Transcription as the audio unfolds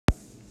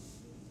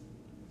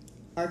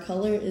Our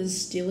color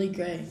is Steely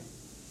Gray.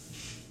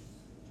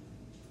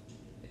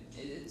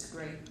 It's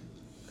gray.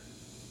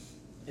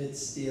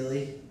 It's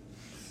steely.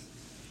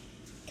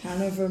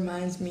 Kind of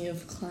reminds me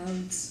of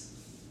clouds.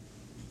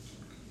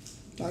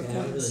 Dark Okay, I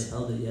haven't really clouds.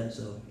 held it yet,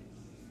 so.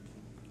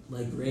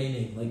 Like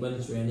raining, like when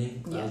it's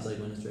raining. Yeah. Clouds like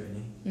when it's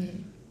raining.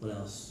 Mm-hmm. What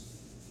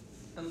else?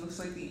 It looks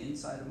like the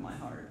inside of my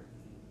heart.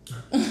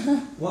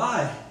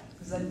 Why?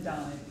 Because I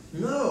died.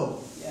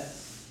 No.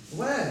 Yes.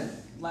 When?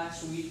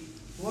 Last week.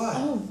 Why?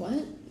 Oh,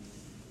 what?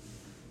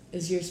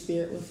 Is your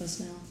spirit with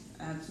us now?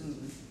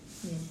 Absolutely.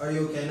 Are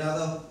you okay now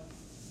though?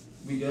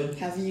 We good?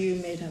 Have you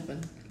made heaven?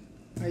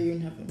 Are you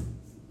in heaven?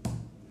 No.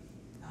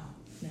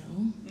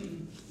 No?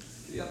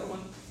 The other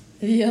one.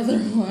 The other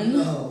one?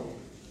 No.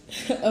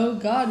 Oh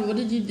God, what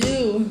did you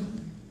do?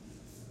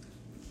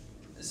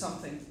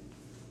 Something.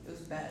 It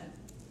was bad.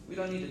 We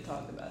don't need to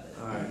talk about it.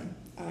 Alright.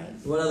 Alright.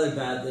 What other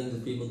bad things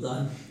have people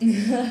done?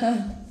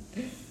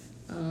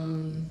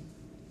 Oh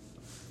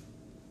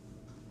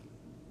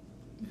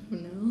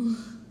no.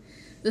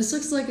 This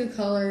looks like a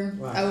color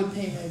Wow. I would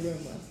paint my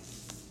room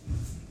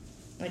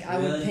with. Like, I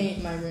would Really?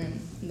 paint my room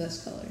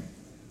this color.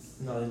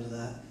 Not into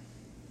that.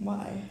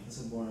 Why?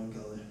 It's a boring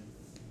color.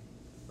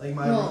 Like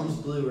my Well- room's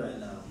blue right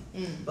now.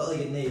 But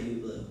like a navy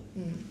blue.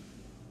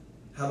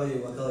 How about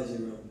you? What color is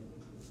your room?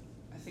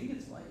 I think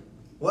it's white.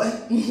 What?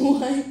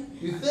 What?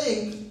 You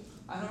think?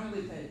 I don't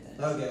really pay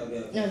attention.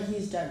 Okay. No,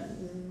 he's dead.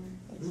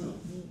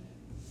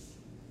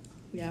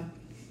 Yeah.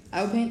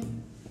 I would paint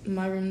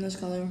my room this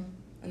color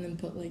and then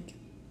put like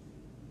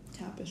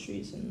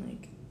tapestries and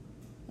like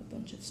a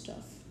bunch of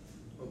stuff.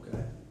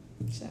 Okay.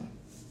 So,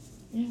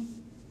 yeah.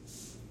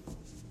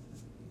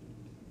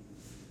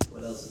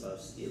 What else about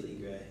Steely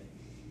Gray?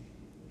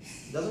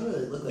 It doesn't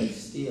really look like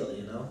steel,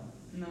 you know?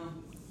 No.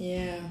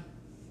 Yeah.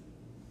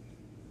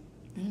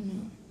 I don't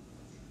know.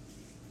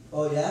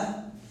 Oh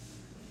yeah?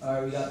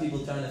 Alright, we got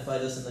people trying to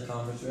fight us in the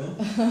conference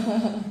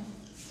room.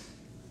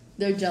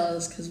 They're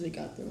jealous because we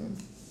got the room.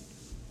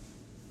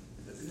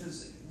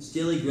 Because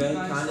Steely Gray,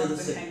 I kind of the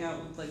to same. hang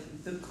out with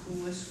like the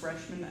coolest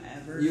freshman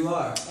ever. You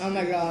are. Oh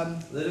my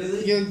God.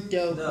 Literally? You're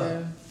dope, No.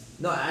 bro.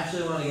 No, I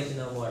actually want to get to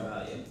know more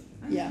about you.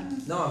 Yeah.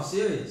 No, I'm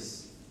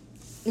serious.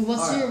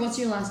 What's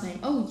your last name?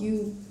 Oh,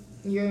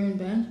 you're in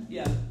band?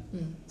 Yeah.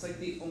 Mm. It's like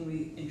the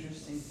only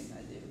interesting thing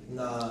I do.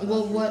 Nah.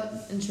 Well,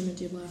 what instrument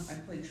do you play? I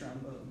play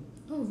trombone.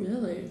 Oh,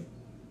 really?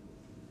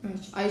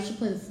 I used to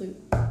play the flute.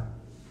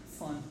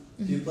 Fun.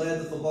 Do you play at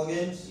the football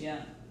games?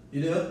 Yeah.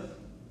 You do?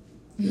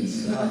 Good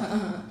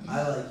stuff.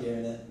 I like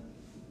hearing it.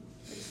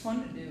 It's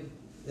fun to do.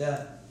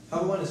 Yeah. How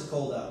about when it's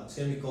cold out? It's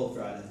gonna be cold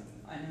Friday.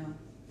 I know.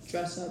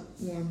 Dress up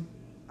warm.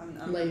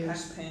 I'm Layers.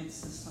 packed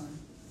pants this time.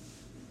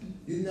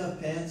 You didn't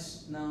have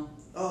pants? No.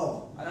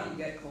 Oh. I don't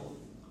get cold.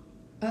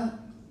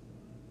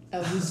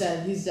 Oh, he's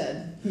dead. He's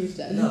dead. He's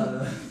dead.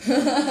 No.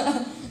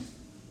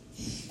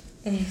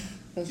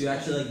 That's Do you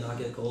actually like not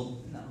get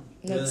cold? No.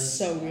 That's Really?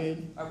 so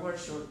weird. I wore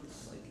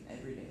shorts like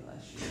every day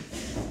last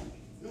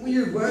year.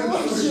 Weird. Where Oh,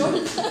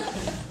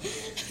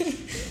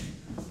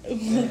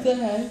 what the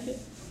heck?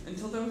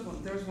 Until there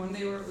was one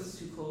day where it was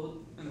too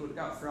cold and it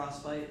got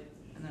frostbite,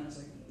 and then I was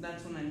like,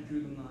 that's when I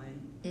drew the line.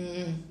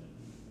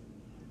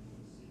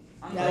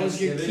 I'm That was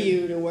your Thanksgiving?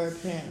 cue to wear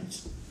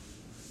pants.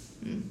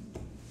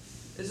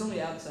 It's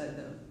only outside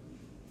though.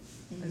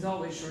 There's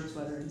always short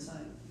sweater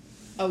inside.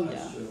 Oh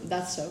That's yeah, true.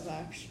 that's so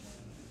facts.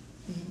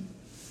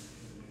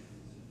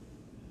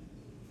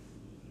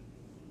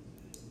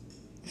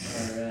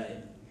 Alright.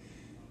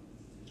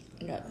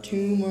 I got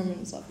 2 more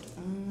minutes left.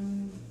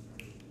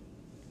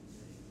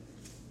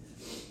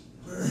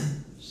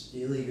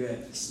 Steely Gray.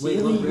 Steely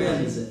Wait, what Gray.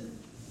 brand is it?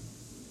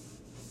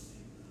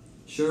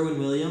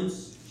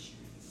 Sherwin-Williams?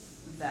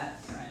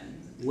 That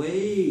brand.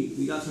 Wait,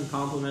 we got some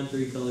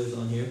complimentary colors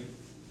on here.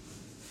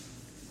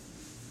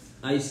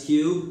 Ice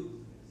Cube,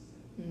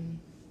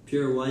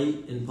 Pure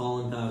White, and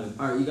Pollen Powder.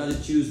 Alright, you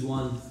gotta choose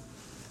one.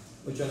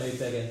 Which one are you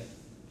picking?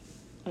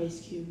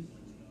 Ice Cube.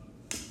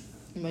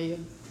 What about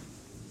you?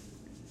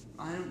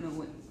 I don't know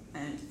what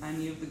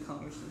any of the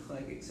colors look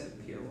like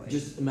except pure white.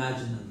 Just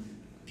imagine them.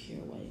 Pure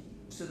white.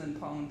 So then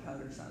pollen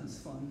powder sounds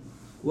fun.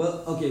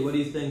 Well, okay, what do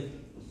you think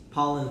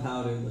Pollen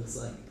Powder looks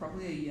like?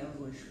 Probably a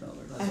yellowish color.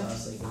 That's what I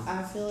was thinking.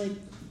 I feel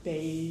like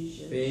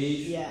beige.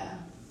 Beige? Yeah.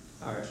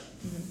 Alright.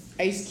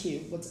 Ice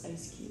Cube. What's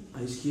Ice Cube?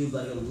 Ice Cube,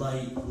 like a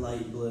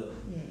light blue.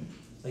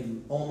 Like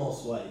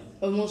almost white.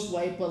 Almost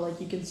white, but like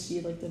you can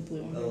see like the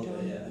blue A little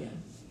undertone. bit,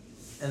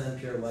 yeah. And then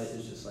Pure White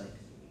is just like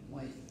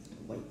White.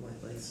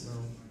 white like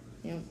snow.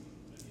 Yep.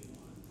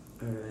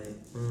 Alright,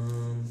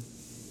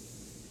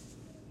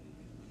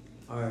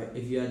 alright,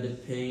 if you had to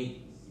paint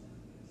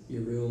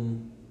your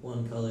room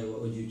one color,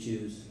 what would you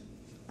choose?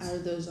 Out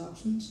of those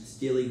options,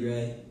 Steely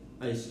Gray,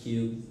 Ice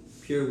Cube,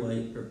 Pure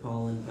White, or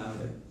Pollen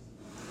Powder?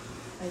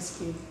 Ice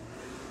Cube.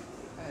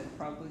 I'd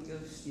probably go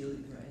Steely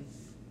Gray.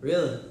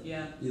 Really?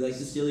 Yeah. You like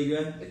the Steely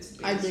Gray? It's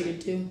basic. I dig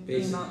it too.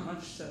 There's Basic. not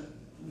much to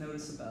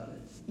notice about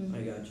it.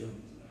 I got you.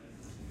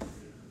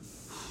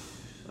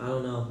 I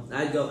don't know.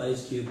 I'd go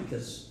Ice Cube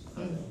because,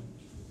 I don't know,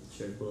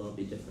 shirts will all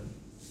be different.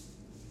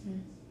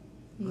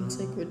 Looks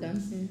like we're done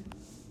here.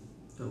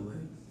 Oh, wait.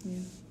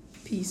 Yeah.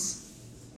 Peace.